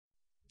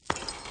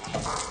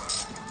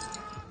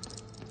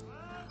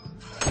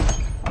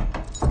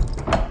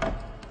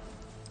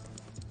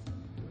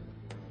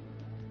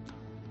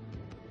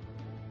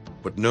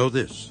But know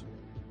this,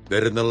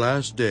 that in the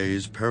last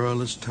days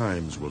perilous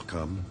times will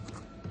come.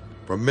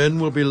 For men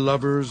will be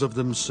lovers of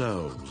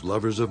themselves,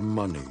 lovers of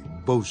money,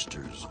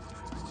 boasters,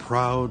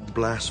 proud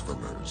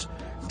blasphemers,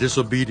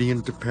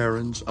 disobedient to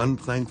parents,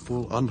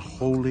 unthankful,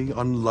 unholy,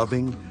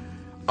 unloving,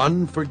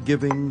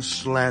 unforgiving,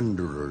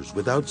 slanderers,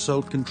 without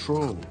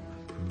self-control,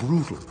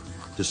 brutal,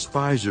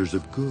 despisers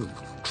of good,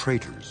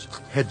 traitors,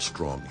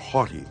 headstrong,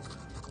 haughty,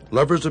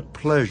 lovers of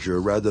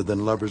pleasure rather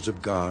than lovers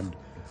of God,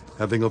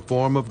 having a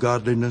form of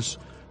godliness,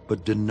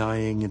 but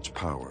denying its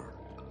power.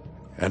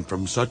 And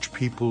from such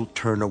people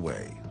turn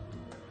away.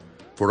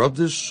 For of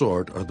this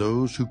sort are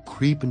those who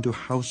creep into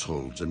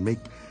households and make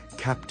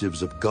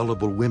captives of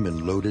gullible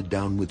women loaded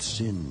down with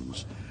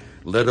sins,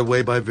 led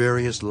away by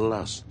various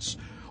lusts,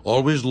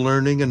 always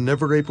learning and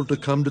never able to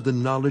come to the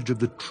knowledge of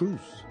the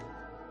truth.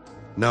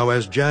 Now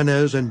as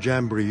Jannes and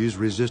Jambres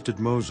resisted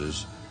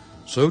Moses,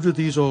 so do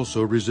these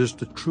also resist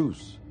the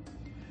truth.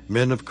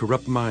 Men of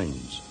corrupt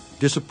minds,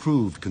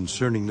 disapproved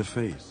concerning the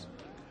faith.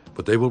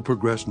 But they will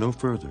progress no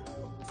further,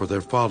 for their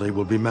folly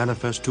will be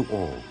manifest to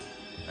all,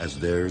 as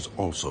theirs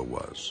also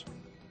was.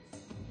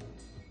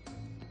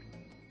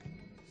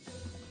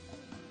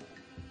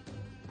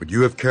 But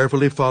you have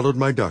carefully followed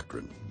my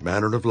doctrine,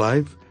 manner of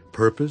life,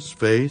 purpose,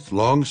 faith,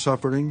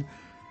 long-suffering,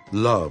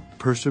 love,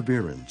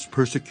 perseverance,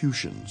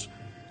 persecutions,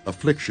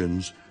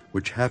 afflictions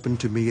which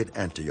happened to me at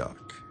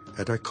Antioch,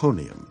 at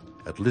Iconium,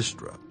 at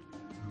Lystra,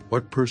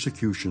 what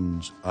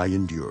persecutions I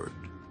endured.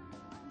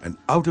 And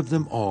out of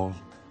them all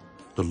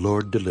the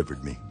Lord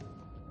delivered me.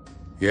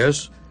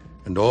 Yes,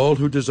 and all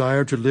who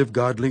desire to live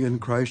godly in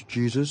Christ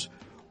Jesus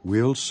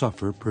will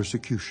suffer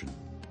persecution.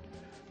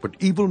 But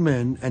evil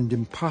men and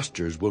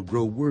impostors will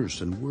grow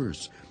worse and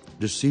worse,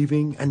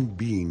 deceiving and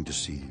being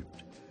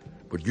deceived.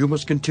 But you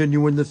must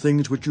continue in the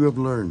things which you have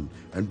learned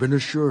and been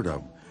assured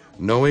of,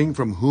 knowing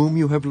from whom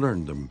you have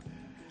learned them,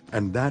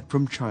 and that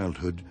from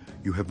childhood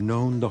you have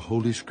known the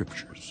Holy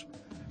Scriptures,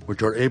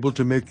 which are able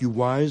to make you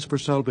wise for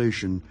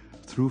salvation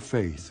through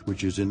faith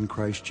which is in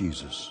Christ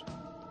Jesus.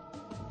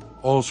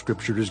 All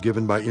Scripture is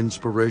given by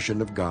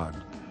inspiration of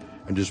God,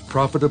 and is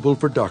profitable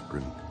for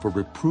doctrine, for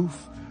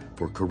reproof,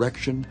 for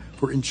correction,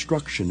 for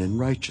instruction in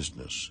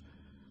righteousness,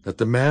 that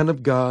the man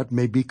of God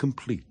may be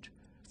complete,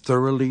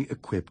 thoroughly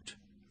equipped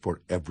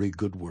for every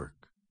good work.